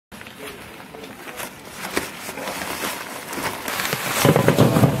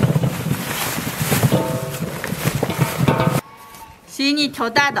所以你挑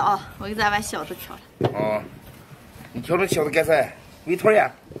大的啊，我给咱把小的挑了。哦，你挑这小的干啥？围腿呀？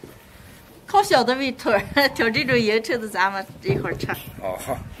烤小的围腿，挑这种硬吃的，咱们一会儿吃。哦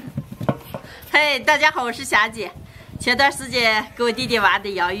好。嘿，大家好，我是霞姐。前段时间给我弟弟挖的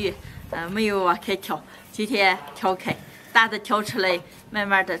洋芋，没有往开挑，今天挑开，大的挑出来，慢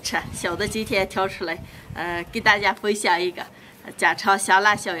慢的吃；小的今天挑出来，给大家分享一个家常香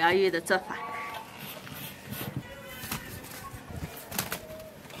辣小洋芋的做法。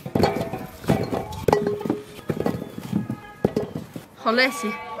好嘞，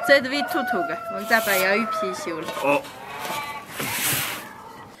行，再得喂兔兔个，我给咱把洋芋皮修了。哦。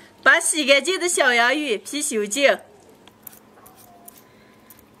把洗干净的小洋芋皮修净。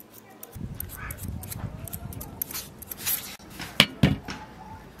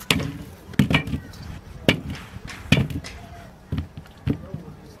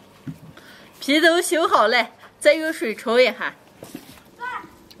皮都修好了，再用水冲一下。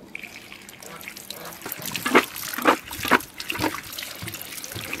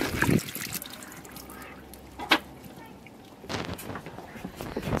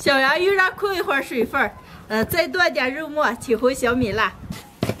小洋芋让控一会儿水分，再炖点肉末、青红小米辣。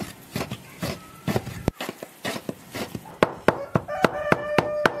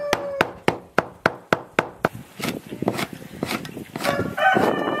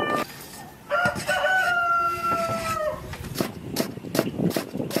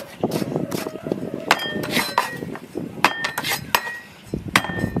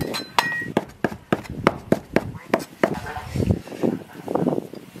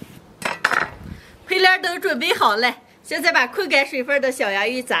都准备好了，现在把控干水分的小洋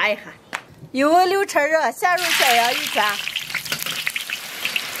芋炸一下，油温6成热，下入小洋芋炸。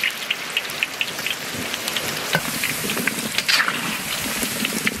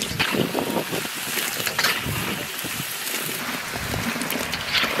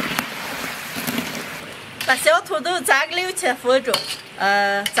把小土豆炸个6-7分钟，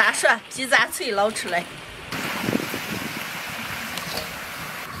炸熟，皮炸脆，捞出来。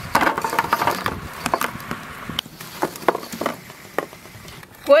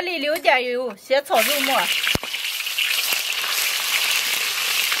锅里留点油，先炒肉末，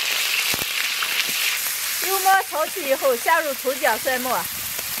肉末炒起以后，下入葱姜蒜末，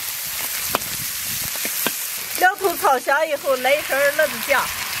料头炒香以后，来一勺辣子酱，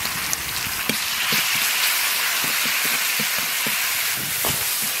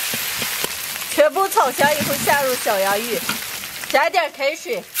全部炒香以后，下入小洋芋，加点开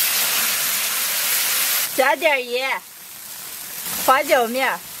水，加点盐。花椒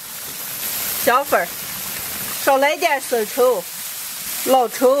面、香粉，少来点生抽、老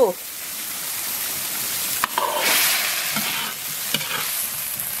抽，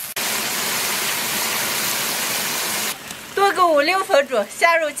炖个5-6分钟，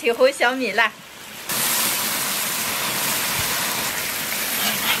下入青红小米辣。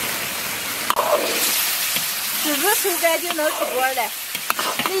籽子收干就能出锅了。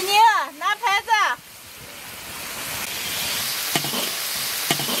李宁，拿盘子。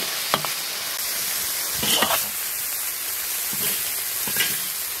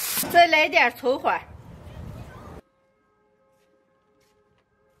再来点葱花，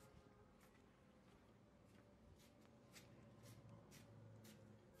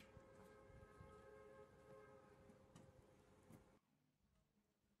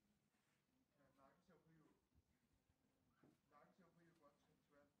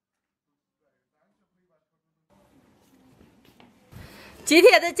今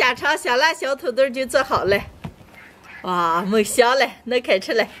天的家常香辣小土豆就做好了，哇，没香了，能开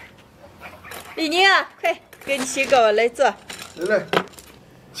吃了。李宁啊，快给你洗稿来做。来，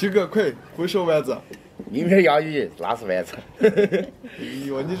七哥快回收丸子。明天洋芋哪是丸子？哎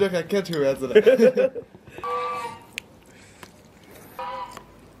呦，你这还看成丸子了？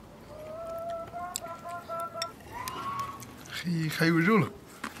嘿，还有肉了。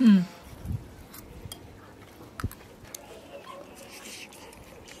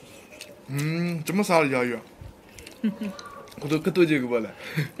这么啥的洋芋？我都可多几个我了。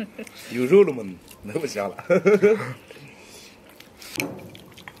有肉了吗？那不香了。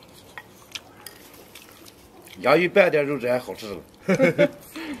洋芋拌点肉质还好吃了。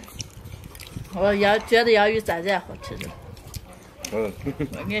我觉得洋芋咋这好吃的？我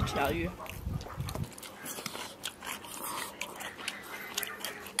爱吃洋芋。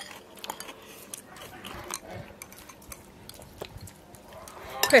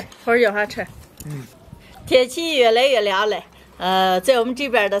快，好好咬下吃。天气越来越凉了，在我们这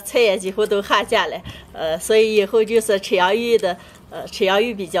边的菜也几乎都下架了，所以以后就是吃洋芋的，吃洋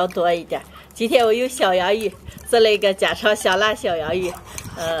芋比较多一点。今天我用小洋芋做了一个家常香辣小洋芋，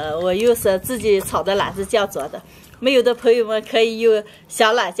我用是自己炒的辣子酱做的。没有的朋友们可以用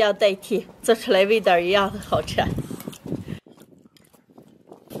香辣酱代替，做出来味道一样的好吃。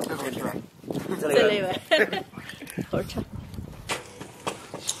太好吃了，再来一碗，好吃。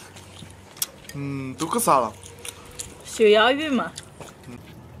都搁啥了？小洋芋嘛。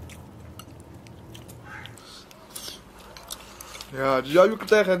哎呀，这洋芋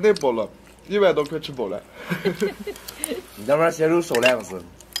蛋还耐饱了，1碗都快吃饱了。你那玩意儿嫌肉少了不是？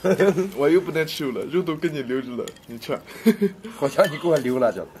我又不能吃肉了，肉都给你留着了，你吃。好像你给我留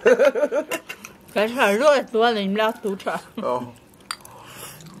了就。别吃，肉也多了，你们俩都吃。哦。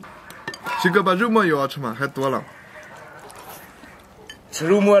鑫哥把肉末也要吃吗？还多了。吃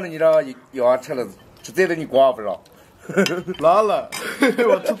肉末了，你让要吃了，吃再的你光不让。拿了，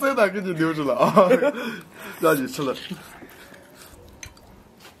我吃再的给你留着了啊，让你吃了。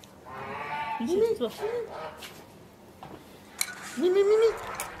你先做。咪。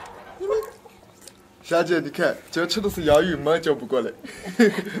霞姐，你看，今儿吃的是洋芋，忙叫不过来。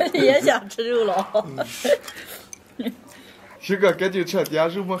也想吃肉了。鑫哥，赶紧吃，底下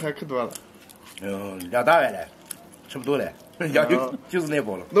肉末还可多了。2大碗了，吃不多了，洋芋就是那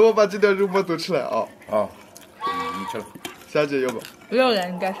包了。那我把这点肉末都吃了啊。啊，你吃了。霞姐要不？不要了，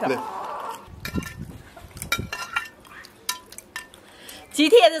你该吃。来。今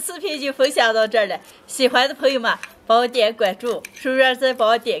天的视频就分享到这儿了，喜欢的朋友们帮我点关注，顺便再帮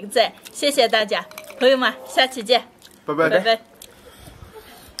我点个赞，谢谢大家，朋友们，下期见，拜拜。拜拜。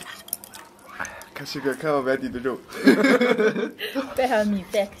看鑫哥，看我碗底的肉。盖上米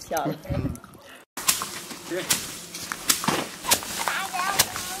饭可香了。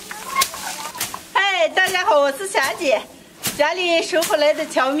嗨，大家好，我是霞姐，家里收回来的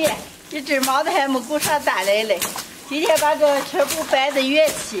荞面，一直忙得还没顾上打来嘞。今天把这全部搬的乐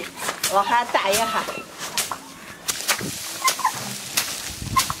器往下打一下。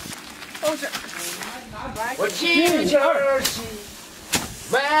我轻轻儿起，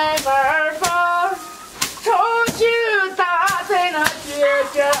慢慢放，手就打在那脚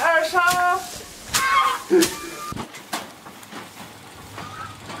尖上。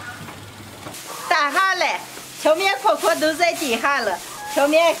打下来，荞面壳壳都在底下了，荞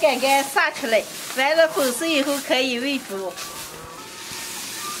面干干撒出来，完了粉丝以后可以煨煮。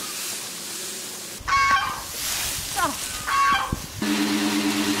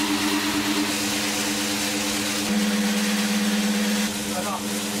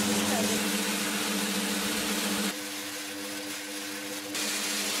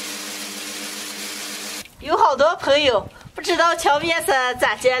有好多朋友不知道荞面是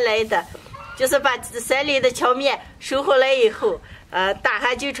咋接来的，就是把山里的荞面收回来以后，打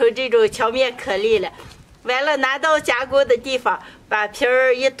下就成这种荞面颗粒了。完了拿到加工的地方，把皮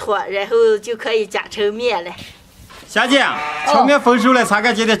儿一脱，然后就可以夹成面了。霞姐，荞面丰收了，咱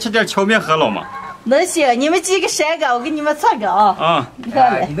哥今天吃点荞面饸饹吗？能行，你们几个3个，我给你们做个啊。啊，你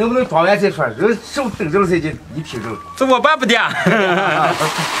看来，你能不能装完再说？人手等着了才就一批肉。这我办不的。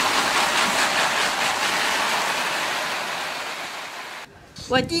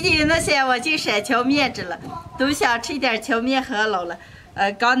我弟弟那些我就删荞面吃了，都想吃点荞面饸饹了。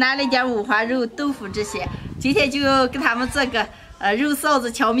刚拿了点五花肉、豆腐这些，今天就给他们做个肉臊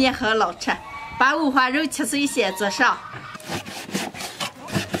子荞面饸饹吃。把五花肉切碎先做上。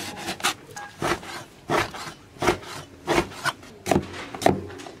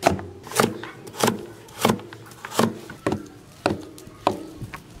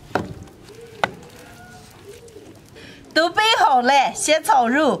都备好了，先炒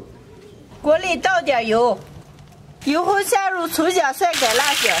肉。锅里倒点油，油后下入葱姜蒜干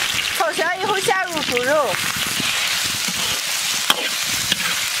辣椒，炒香以后下入猪肉。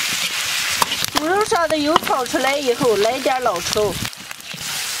猪肉上的油炒出来以后，来点老抽，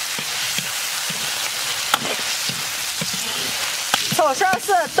炒上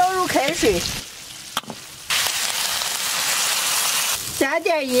色，倒入开水，加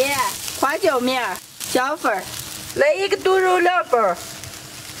点盐、花椒面、姜粉，来一个炖肉2包，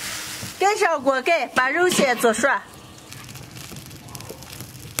盖上锅盖，把肉先做熟。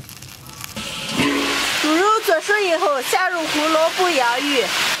猪肉做熟以后，下入胡萝卜、洋芋。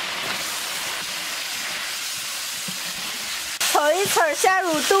炒一层，下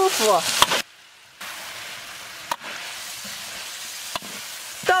入豆腐，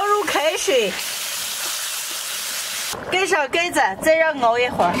倒入开水，盖上盖子，再让熬一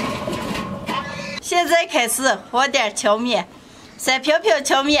会儿。现在开始和点荞面，3瓢瓢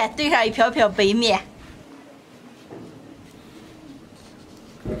荞面兑上1瓢瓢白面，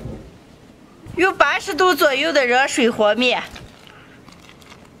用80度左右的热水和面，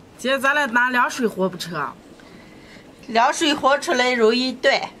姐，咱来拿凉水和不吃啊？凉水和出来容易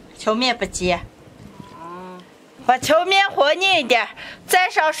断，荞面不结。把荞面和拧一点，再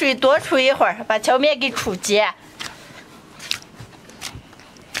上水多出一会儿，把荞面给杵结。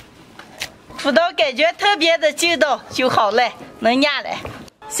杵到感觉特别的劲道就好了，能压了。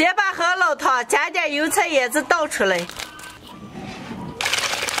先把荷捞汤加点油菜叶子倒出来。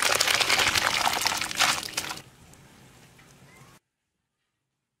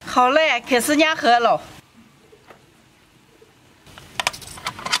好了，开始压荷捞。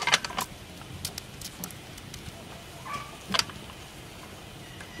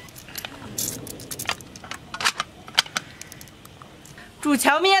煮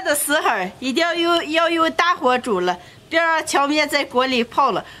荞面的时候一定要用大火煮了，别让荞面在锅里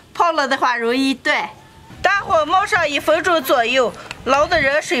泡了，泡了的话容易断。大火冒上1分钟左右，捞到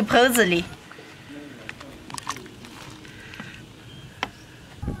热水盆子里。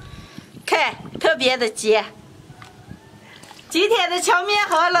看，特别的结。今天的荞面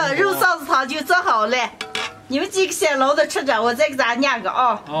好了，肉臊子汤就做好了。你们几个先捞着吃着，我再给咱念个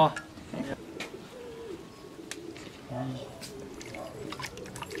啊。哦。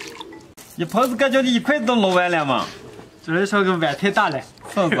你盆子感觉你一筷子都捞完了吗？这是个碗太大了，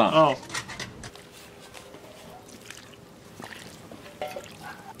是不是？哦。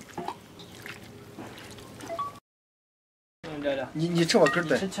你吃我根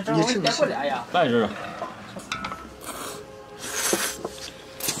的，你吃。来这。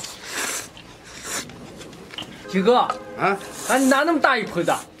金哥啊，你拿那么大一盆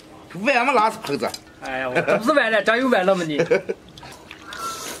子？碗嘛哪是盆子？哎呀，这不是碗了，这有碗了吗你？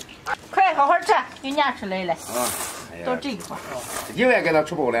快好好吃，又念出来了。啊，到这一块。一碗给他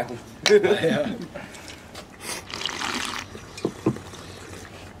吃饱了。哎呀。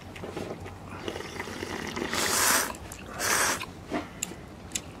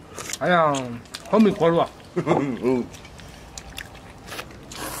哎呀，好没锅路。嗯。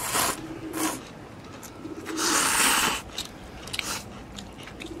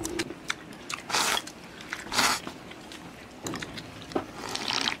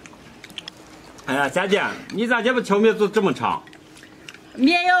哎呀，霞姐，你咋这把荞面做这么长？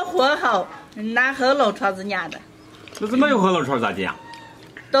面要和好，拿荷捞勺子压的。那怎么有荷捞勺咋的？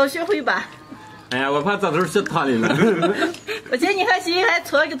都学会吧。哎呀，我怕这头是汤里了。我见你还行，还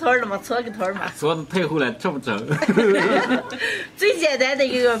搓个头了吗？搓个头嘛。搓的太厚了，吃不成。最简单的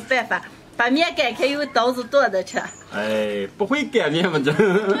一个办法，把面擀开，用刀子剁着吃。哎，不会擀面吗这？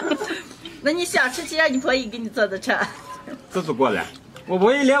那你想吃，就让你婆姨给你做的吃。这就过了。我不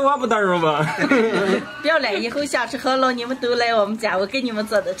会连我不当肉吗？不要来，以后想吃荷捞，你们都来我们家，我给你们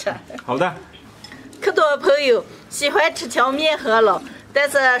做的吃。好的。可多朋友喜欢吃荞面荷捞，但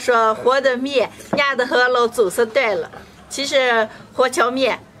是说和的面压的荷捞总是断了。其实和荞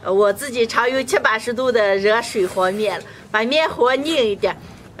面，我自己常用70、80度的热水和面了，把面和拧一点，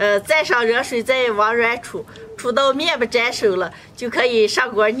再上热水，再往软杵，杵到面不粘手了，就可以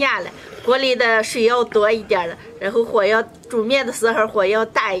上锅压了。锅里的水要多一点了，然后火要煮面的时候火要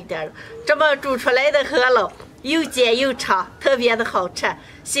大一点了。这么煮出来的荷捞又尖又长，特别的好吃。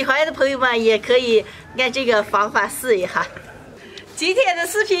喜欢的朋友们也可以按这个方法试一下。今天的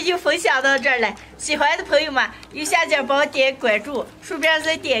视频就分享到这儿了，喜欢的朋友们右下角帮我点关注，顺便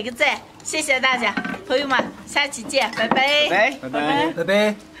再点个赞，谢谢大家，朋友们，下期见，拜拜，拜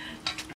拜。